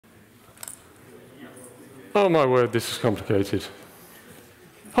Oh my word, this is complicated.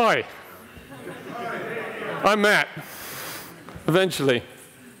 Hi. I'm Matt. Eventually.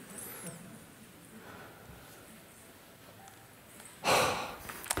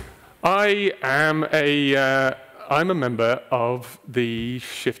 I'm a member of the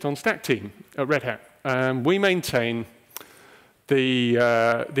Shift on Stack team at Red Hat. We maintain the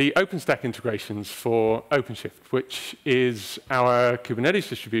OpenStack integrations for OpenShift, which is our Kubernetes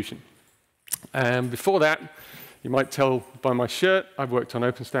distribution. Before that, you might tell by my shirt, I've worked on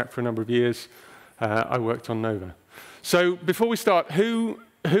OpenStack for a number of years. I worked on Nova. So before we start, who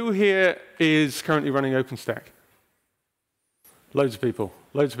here is currently running OpenStack? Loads of people.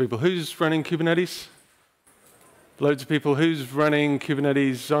 Loads of people. Who's running Kubernetes? Loads of people. Who's running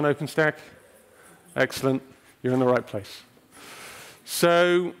Kubernetes on OpenStack? Excellent. You're in the right place.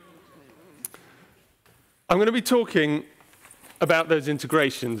 So I'm going to be talking about those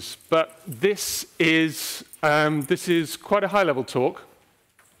integrations, but this is quite a high-level talk.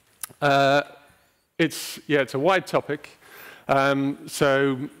 It's a wide topic.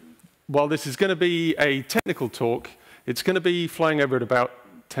 So while this is going to be a technical talk, it's going to be flying over at about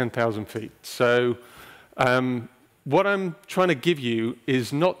 10,000 feet. So what I'm trying to give you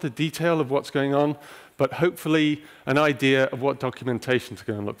is not the detail of what's going on, but hopefully an idea of what documentation to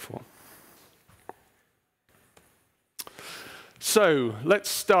go and look for. So let's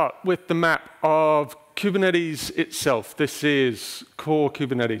start with the map of Kubernetes itself. This is core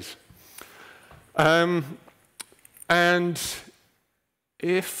Kubernetes. And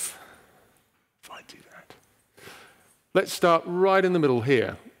if I do that, let's start right in the middle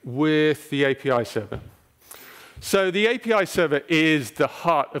here with the API server. So the API server is the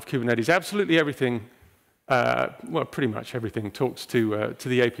heart of Kubernetes. Absolutely everything, well, pretty much everything talks to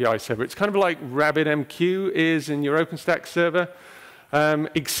the API server. It's kind of like RabbitMQ is in your OpenStack server,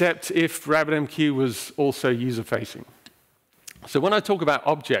 except if RabbitMQ was also user-facing. So when I talk about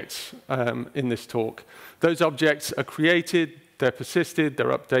objects in this talk, those objects are created, they're persisted,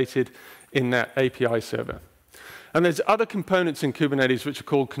 they're updated in that API server. And there's other components in Kubernetes which are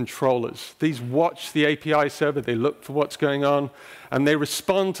called controllers. These watch the API server, they look for what's going on, and they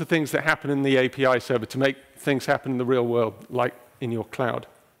respond to things that happen in the API server to make things happen in the real world, like in your cloud.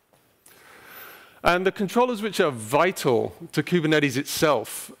 And the controllers which are vital to Kubernetes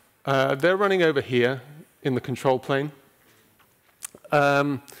itself, they're running over here in the control plane.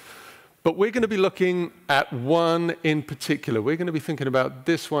 But we're going to be looking at one in particular. We're going to be thinking about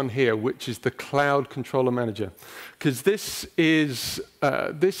this one here, which is the Cloud Controller Manager, because this is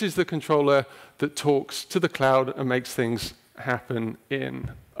the controller that talks to the cloud and makes things happen in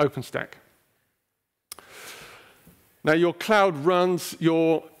OpenStack. Now, your cloud runs,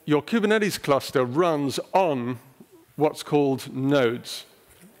 your Kubernetes cluster runs on what's called nodes.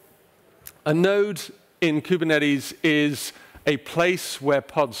 A node in Kubernetes is a place where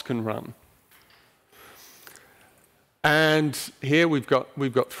pods can run. And here we've got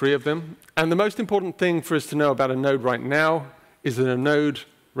 3 of them. And the most important thing for us to know about a node right now is that a node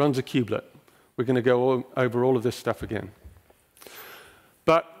runs a kubelet. We're going to go over all of this stuff again.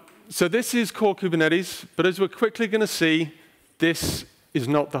 So this is core Kubernetes, but as we're quickly going to see, this is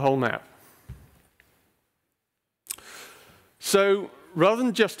not the whole map. So rather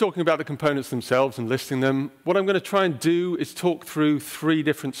than just talking about the components themselves and listing them, what I'm going to try and do is talk through 3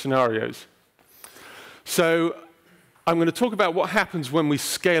 different scenarios. So I'm going to talk about what happens when we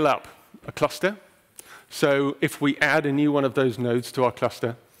scale up a cluster. So if we add a new one of those nodes to our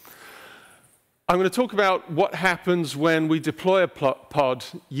cluster. I'm going to talk about what happens when we deploy a pod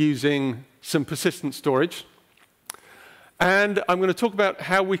using some persistent storage. And I'm going to talk about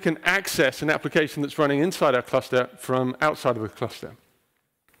how we can access an application that's running inside our cluster from outside of the cluster.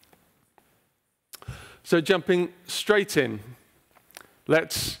 So jumping straight in,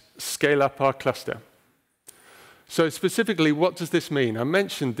 let's scale up our cluster. So specifically, what does this mean? I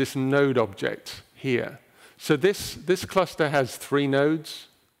mentioned this node object here. So this cluster has 3 nodes.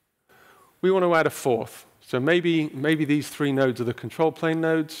 We want to add a 4th. So maybe these 3 nodes are the control plane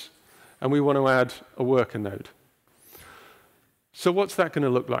nodes, and we want to add a worker node. So what's that going to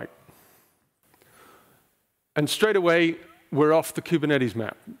look like? And straight away, we're off the Kubernetes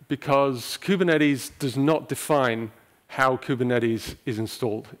map, because Kubernetes does not define how Kubernetes is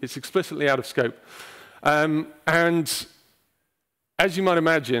installed. It's explicitly out of scope. And as you might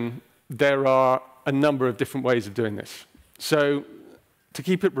imagine, there are a number of different ways of doing this. So to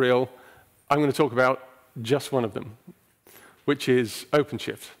keep it real, I'm going to talk about just one of them, which is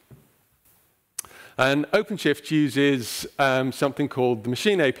OpenShift. And OpenShift uses something called the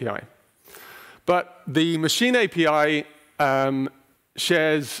Machine API. But the Machine API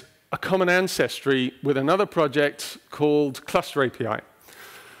shares a common ancestry with another project called Cluster API.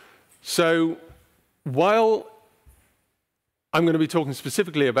 So while I'm going to be talking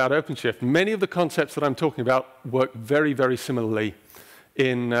specifically about OpenShift, many of the concepts that I'm talking about work very, very similarly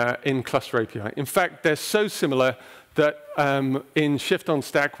in Cluster API. In fact, they're so similar that in Shift on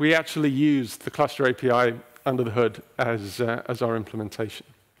Stack, we actually use the Cluster API under the hood as our implementation.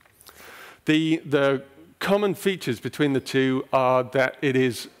 The common features between the two are that it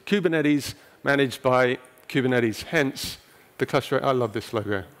is Kubernetes managed by Kubernetes, hence the cluster. I love this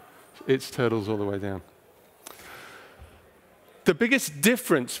logo. It's turtles all the way down. The biggest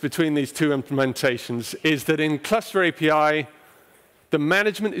difference between these two implementations is that in Cluster API, the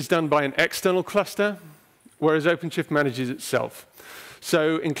management is done by an external cluster, whereas OpenShift manages itself.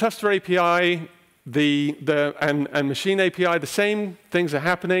 So in Cluster API, and Machine API, the same things are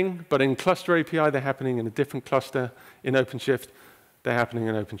happening, but in Cluster API, they're happening in a different cluster. In OpenShift, they're happening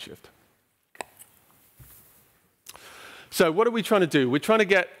in OpenShift. So what are we trying to do? We're trying to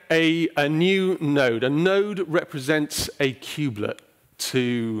get a new node. A node represents a kubelet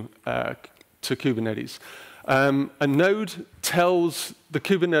to Kubernetes. A node tells the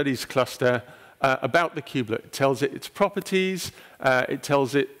Kubernetes cluster about the kubelet. It tells it its properties. It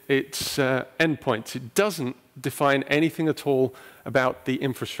tells it its endpoints. It doesn't define anything at all about the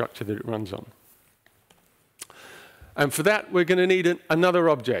infrastructure that it runs on. And for that, we're going to need another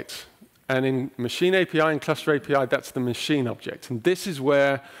object. And in Machine API and Cluster API, that's the machine object. And this is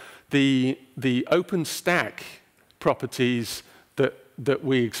where the OpenStack properties that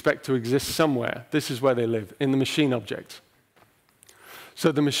we expect to exist somewhere, this is where they live, in the machine object.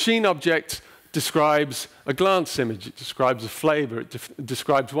 So the machine object describes a glance image, it describes a flavor, it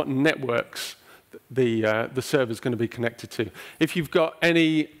describes what networks the server is going to be connected to. If you've got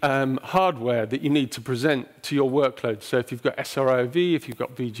any hardware that you need to present to your workload, so if you've got SRIOV, if you've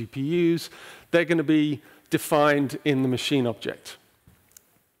got vGPUs, they're going to be defined in the machine object.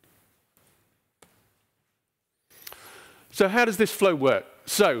 So how does this flow work?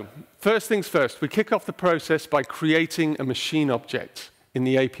 So first things first, we kick off the process by creating a machine object in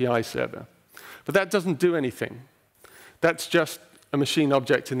the API server. But that doesn't do anything. That's just a machine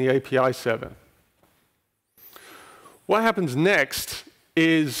object in the API server. What happens next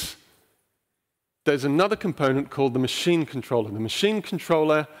is there's another component called the machine controller. The machine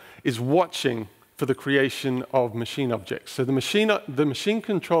controller is watching for the creation of machine objects. So the machine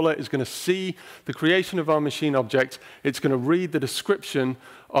controller is going to see the creation of our machine object. It's going to read the description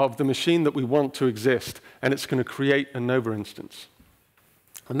of the machine that we want to exist, and it's going to create a Nova instance.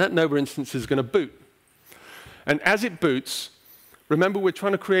 And that Nova instance is going to boot. And as it boots, remember we're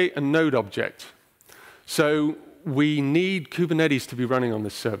trying to create a node object. So we need Kubernetes to be running on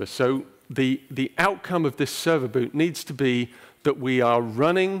this server. So the outcome of this server boot needs to be that we are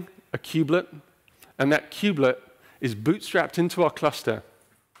running a kubelet, and that kubelet is bootstrapped into our cluster,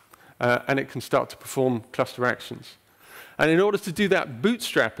 and it can start to perform cluster actions. And in order to do that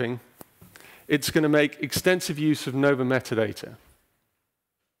bootstrapping, it's going to make extensive use of Nova metadata.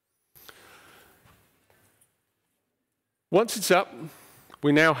 Once it's up,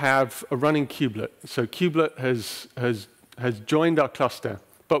 we now have a running kubelet. So kubelet has joined our cluster,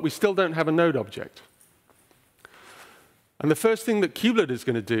 but we still don't have a node object. And the first thing that kubelet is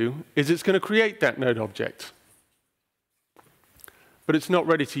going to do is it's going to create that node object. But it's not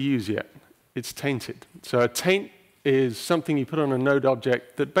ready to use yet. It's tainted. So a taint is something you put on a node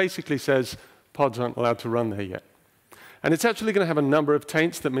object that basically says pods aren't allowed to run there yet. And it's actually going to have a number of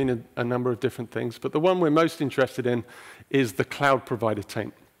taints that mean a number of different things. But the one we're most interested in is the cloud provider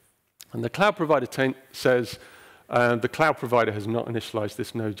taint. And the cloud provider taint says the cloud provider has not initialized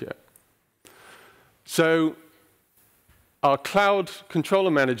this node yet. So our cloud controller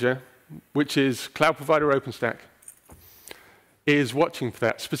manager, which is cloud provider OpenStack, is watching for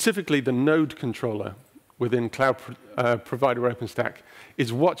that. Specifically, the node controller within cloud provider OpenStack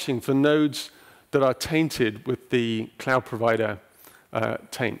is watching for nodes that are tainted with the cloud provider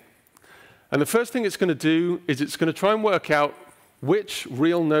taint. And the first thing it's going to do is it's going to try and work out which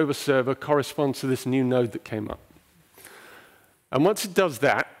real Nova server corresponds to this new node that came up. And once it does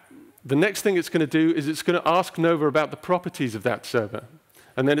that, the next thing it's going to do is it's going to ask Nova about the properties of that server.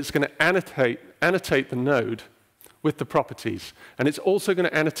 And then it's going to annotate the node with the properties. And it's also going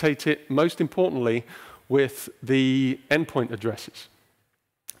to annotate it, most importantly, with the endpoint addresses.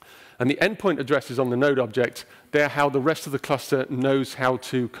 And the endpoint addresses on the node object, they're how the rest of the cluster knows how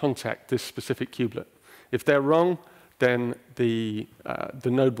to contact this specific kubelet. If they're wrong, then the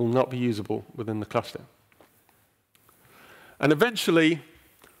node will not be usable within the cluster. And eventually,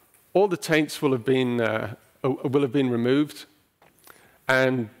 all the taints will have been removed,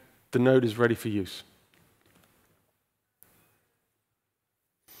 and the node is ready for use.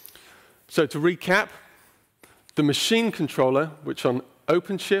 So to recap, the machine controller, which on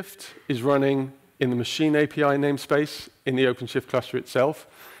OpenShift is running in the machine API namespace in the OpenShift cluster itself.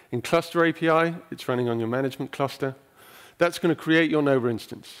 In cluster API, it's running on your management cluster. That's going to create your Nova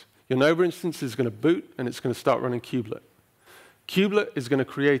instance. Your Nova instance is going to boot, and it's going to start running kubelet. Kubelet is going to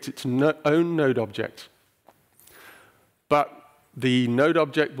create its own node object. But the node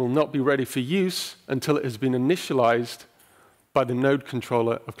object will not be ready for use until it has been initialized by the node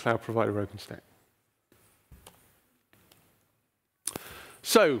controller of cloud provider OpenStack.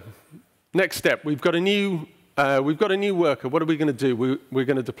 So, next step, we've got a new worker. What are we going to do? We're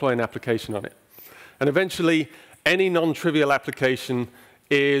going to deploy an application on it. And eventually, any non-trivial application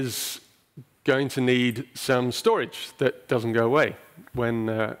is going to need some storage that doesn't go away when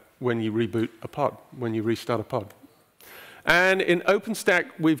you reboot a pod, when you restart a pod. And in OpenStack,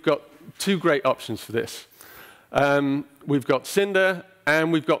 we've got two great options for this. We've got Cinder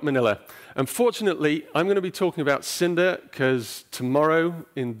and we've got Manila. Unfortunately, I'm going to be talking about Cinder because tomorrow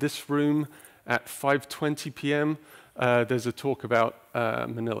in this room at 5:20 p.m., there's a talk about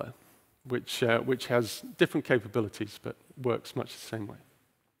Manila, which has different capabilities but works much the same way.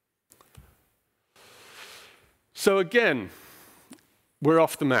 So again, we're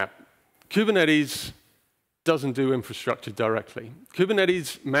off the map. Kubernetes doesn't do infrastructure directly.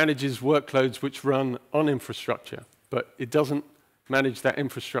 Kubernetes manages workloads which run on infrastructure, but it doesn't manage that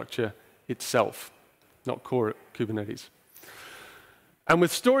infrastructure itself, not core Kubernetes. And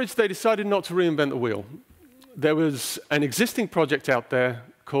with storage, they decided not to reinvent the wheel. There was an existing project out there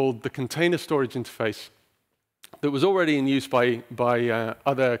called the Container Storage Interface that was already in use by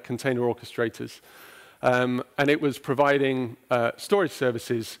other container orchestrators. And it was providing storage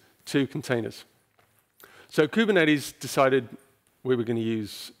services to containers. So Kubernetes decided we were going to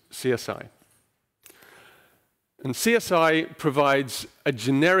use CSI. And CSI provides a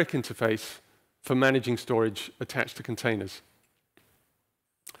generic interface for managing storage attached to containers.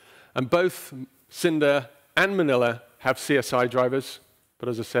 And both Cinder and Manila have CSI drivers, but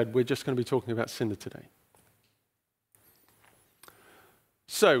as I said, we're just going to be talking about Cinder today.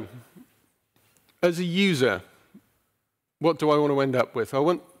 So, as a user, what do I want to end up with? I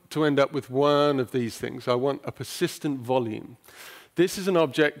want to end up with one of these things. I want a persistent volume. This is an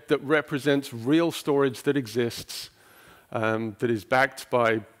object that represents real storage that exists, that is backed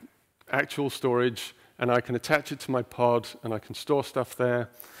by actual storage, and I can attach it to my pod, and I can store stuff there,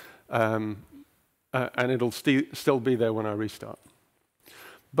 and it'll still be there when I restart.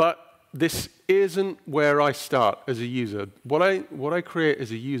 But this isn't where I start as a user. What I create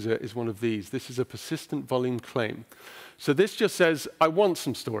as a user is one of these. This is a persistent volume claim. So this just says, I want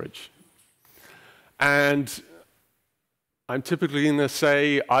some storage. And I'm typically going to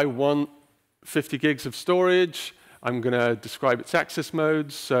say, I want 50 gigs of storage. I'm going to describe its access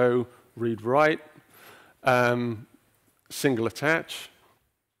modes, so read, write, single attach.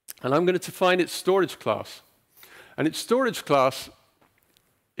 And I'm going to define its storage class. And its storage class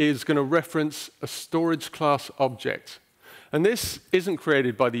is going to reference a storage class object. And this isn't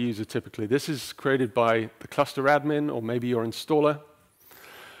created by the user typically. This is created by the cluster admin or maybe your installer.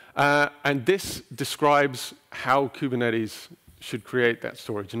 And this describes how Kubernetes should create that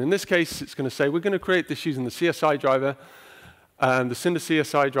storage. And in this case, it's going to say, we're going to create this using the CSI driver, the Cinder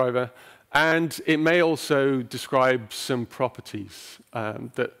CSI driver, and it may also describe some properties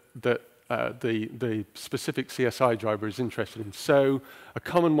that the specific CSI driver is interested in. So a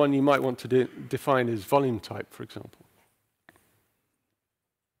common one you might want to define is volume type, for example.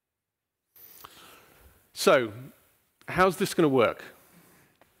 So how's this going to work?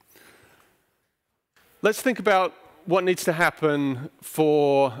 Let's think about what needs to happen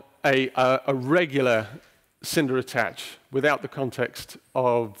for a regular Cinder attach without the context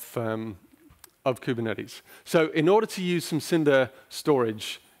of Kubernetes. So in order to use some Cinder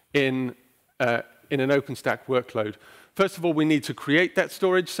storage in an OpenStack workload, first of all, we need to create that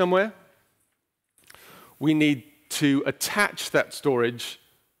storage somewhere. We need to attach that storage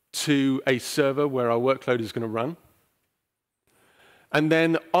to a server where our workload is going to run. And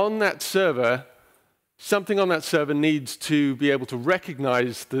then on that server, something on that server needs to be able to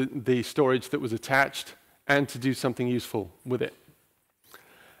recognize the storage that was attached and to do something useful with it.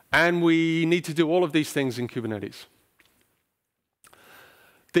 And we need to do all of these things in Kubernetes.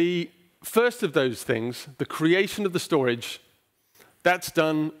 The first of those things, the creation of the storage, that's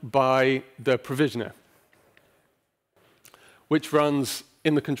done by the provisioner, which runs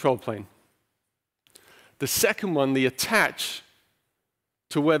in the control plane. The second one, the attach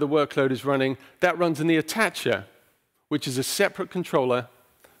to where the workload is running, that runs in the attacher, which is a separate controller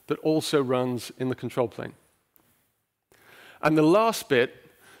that also runs in the control plane. And the last bit,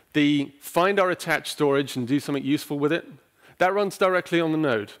 the find our attached storage and do something useful with it, that runs directly on the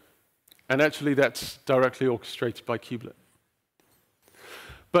node. And actually, that's directly orchestrated by kubelet.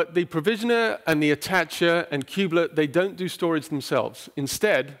 But the provisioner and the attacher and kubelet, they don't do storage themselves.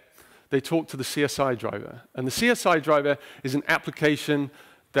 Instead, they talk to the CSI driver. And the CSI driver is an application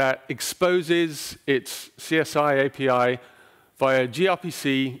that exposes its CSI API via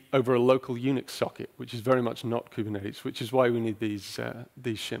gRPC over a local Unix socket, which is very much not Kubernetes, which is why we need these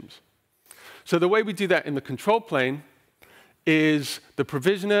shims. So the way we do that in the control plane is the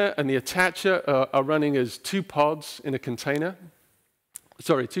provisioner and the attacher are running as two pods in a container.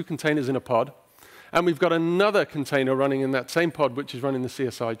 Sorry, two containers in a pod. And we've got another container running in that same pod, which is running the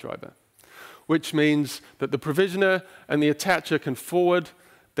CSI driver, which means that the provisioner and the attacher can forward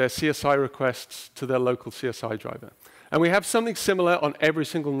their CSI requests to their local CSI driver. And we have something similar on every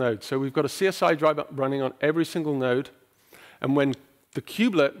single node. So we've got a CSI driver running on every single node. And when the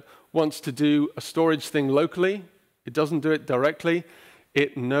kubelet wants to do a storage thing locally, it doesn't do it directly.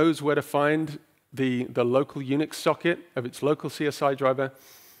 It knows where to find the local Unix socket of its local CSI driver.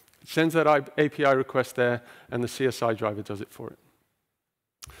 It sends that API request there, and the CSI driver does it for it.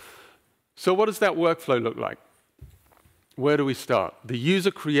 So what does that workflow look like? Where do we start? The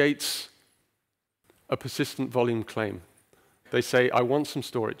user creates a persistent volume claim. They say, I want some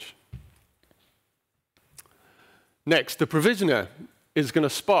storage. Next, the provisioner is going to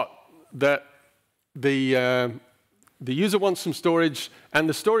spot that the user wants some storage, and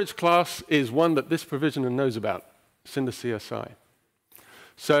the storage class is one that this provisioner knows about. It's in the CSI.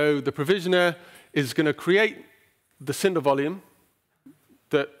 So the provisioner is going to create the Cinder volume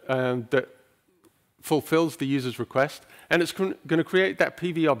that fulfills the user's request, and it's going to create that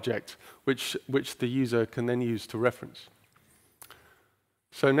PV object, which the user can then use to reference.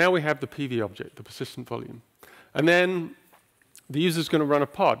 So now we have the PV object, the persistent volume. And then the user's going to run a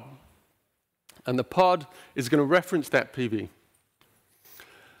pod. And the pod is going to reference that PV.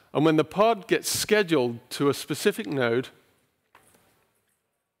 And when the pod gets scheduled to a specific node,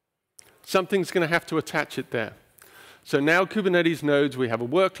 something's going to have to attach it there. So now Kubernetes nodes, we have a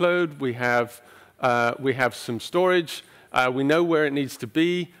workload, we have some storage, we know where it needs to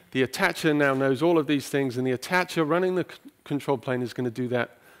be. The attacher now knows all of these things, and the attacher running the control plane is going to do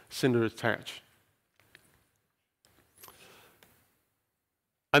that Cinder attach.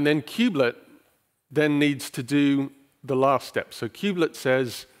 And then kubelet then needs to do the last step. So kubelet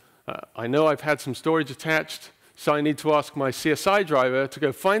says, I know I've had some storage attached, so I need to ask my CSI driver to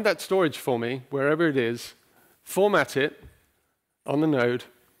go find that storage for me, wherever it is, format it on the node,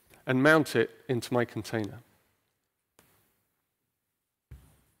 and mount it into my container.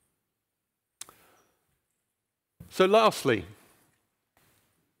 So lastly,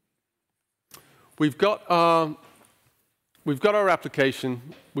 we've got our application.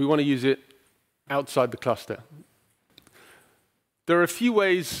 We want to use it outside the cluster. There are a few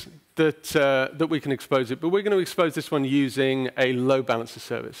ways that we can expose it, but we're going to expose this one using a load balancer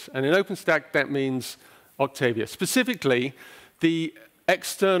service. And in OpenStack, that means Octavia. Specifically, the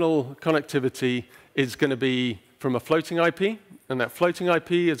external connectivity is going to be from a floating IP, and that floating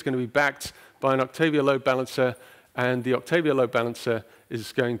IP is going to be backed by an Octavia load balancer, and the Octavia load balancer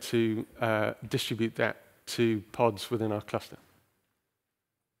is going to distribute that to pods within our cluster.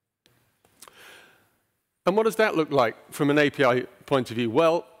 And what does that look like from an API point of view?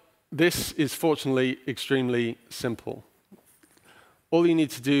 Well, this is fortunately extremely simple. All you need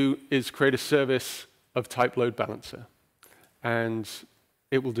to do is create a service of type load balancer, and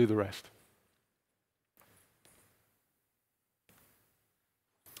it will do the rest.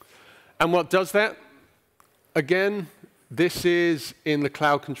 And what does that? Again, this is in the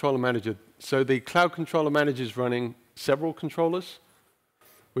Cloud Controller Manager. So the Cloud Controller Manager is running several controllers.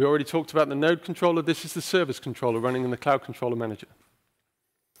 We already talked about the node controller. This is the service controller running in the Cloud Controller Manager.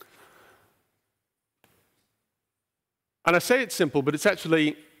 And I say it's simple, but it's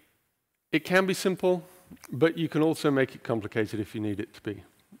actually, it can be simple, but you can also make it complicated if you need it to be.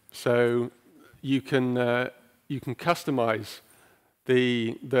 So you can customize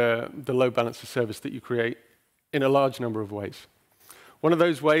the load balancer service that you create in a large number of ways. One of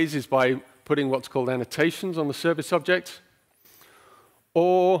those ways is by putting what's called annotations on the service object,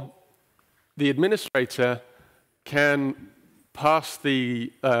 or the administrator can pass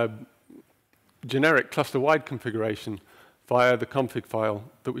the generic cluster-wide configuration via the config file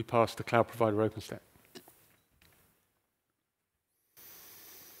that we pass to cloud provider OpenStack.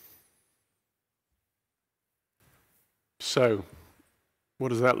 So what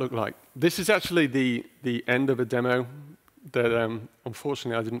does that look like? This is actually the end of a demo. that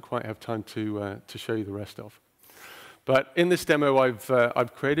unfortunately I didn't quite have time to show you the rest of. But in this demo,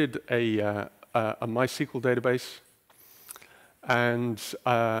 I've created a MySQL database, and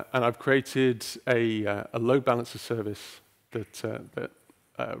I've created a load balancer service that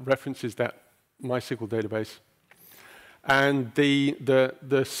references that MySQL database. And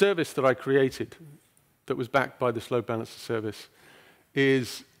the service that I created that was backed by this load balancer service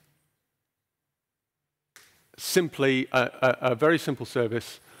is simply a very simple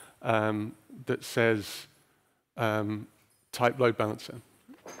service that says type load balancer.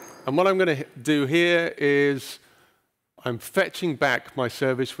 And what I'm going to do here is I'm fetching back my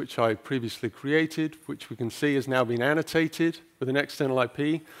service which I previously created, which we can see has now been annotated with an external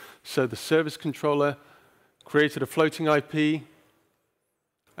IP. So the service controller created a floating IP,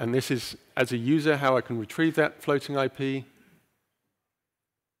 and this is, as a user, how I can retrieve that floating IP,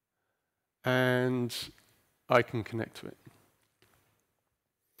 and I can connect to it.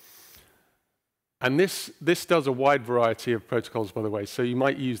 And this does a wide variety of protocols, by the way, so you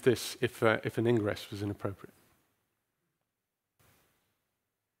might use this if an ingress was inappropriate.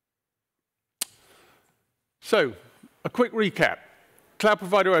 So, a quick recap. Cloud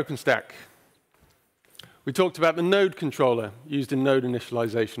provider OpenStack. We talked about the node controller used in node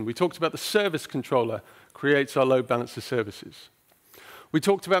initialization. We talked about the service controller creates our load balancer services. We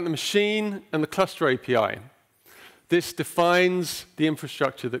talked about the machine and the cluster API. This defines the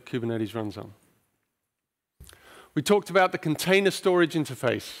infrastructure that Kubernetes runs on. We talked about the container storage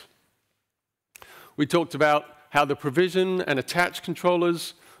interface. We talked about how the provision and attach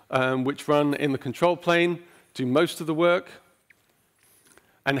controllers, which run in the control plane, do most of the work,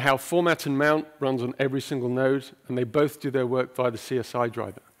 and how format and mount runs on every single node, and they both do their work via the CSI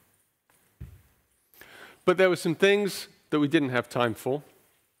driver. But there were some things that we didn't have time for.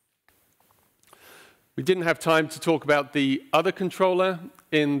 We didn't have time to talk about the other controller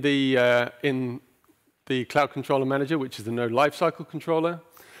in the Cloud Controller Manager, which is the Node Lifecycle Controller.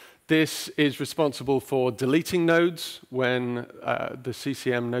 This is responsible for deleting nodes when the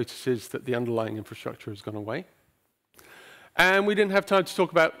CCM notices that the underlying infrastructure has gone away. And we didn't have time to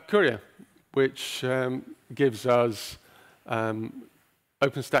talk about Courier, which gives us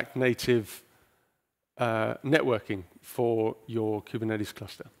OpenStack native networking for your Kubernetes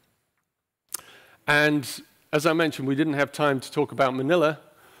cluster. And as I mentioned, we didn't have time to talk about Manila,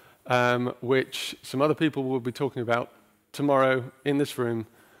 which some other people will be talking about tomorrow in this room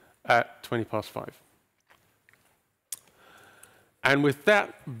at 5:20. And with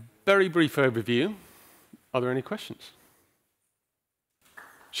that very brief overview, are there any questions?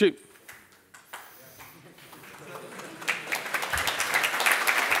 Shoot.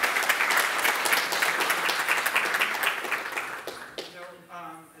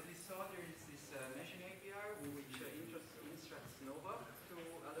 As we saw, there is this meshing API which instructs Nova to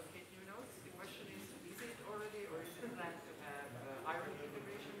allocate new nodes. The question is it already, or is it planned to have ironic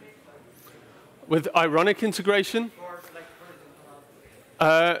integration made? With ironic integration? Or like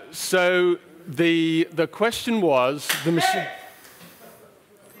horizontal? So the question was the machine.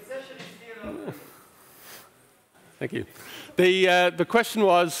 Thank you. The question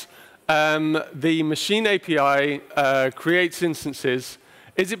was, the machine API creates instances.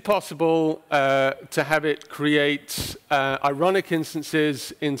 Is it possible to have it create ironic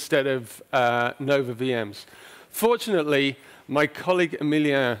instances instead of Nova VMs? Fortunately, my colleague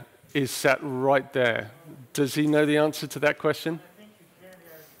Emilien is sat right there. Does he know the answer to that question? I think you can,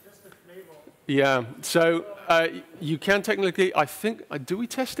 just a flavor. Yeah, so you can technically, I think, do we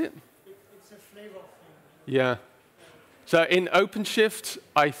test it? It's a flavor thing. Yeah. So in OpenShift,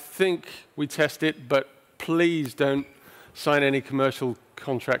 I think we test it, but please don't sign any commercial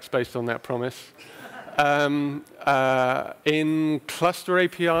contracts based on that promise. In Cluster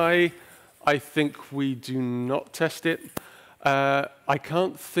API, I think we do not test it. I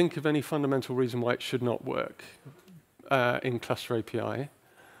can't think of any fundamental reason why it should not work in Cluster API.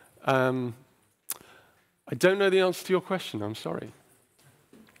 I don't know the answer to your question, I'm sorry.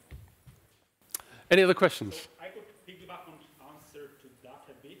 Any other questions? I could piggyback on the answer to that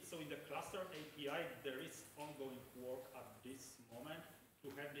a bit. So in the cluster API, there is ongoing work at this moment to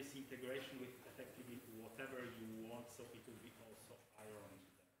have this integration with effectively whatever you want, so it will be also ironic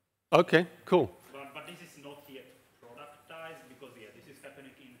there. Okay, cool. But this is not yet productized because, yeah, this is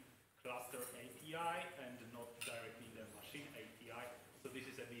happening in cluster API and not directly in the machine API. So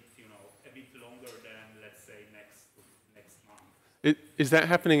this is a bit, a bit longer than, let's say, next month. Is that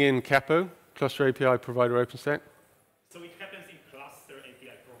happening in Capo? Cluster API provider OpenStack? So it happens in cluster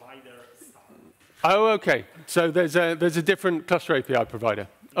API provider stuff. Oh, okay. So there's a different cluster API provider.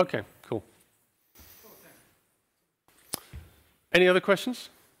 Okay, cool. Any other questions?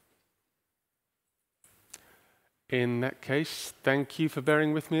 In that case, thank you for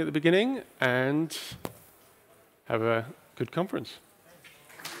bearing with me at the beginning, and have a good conference.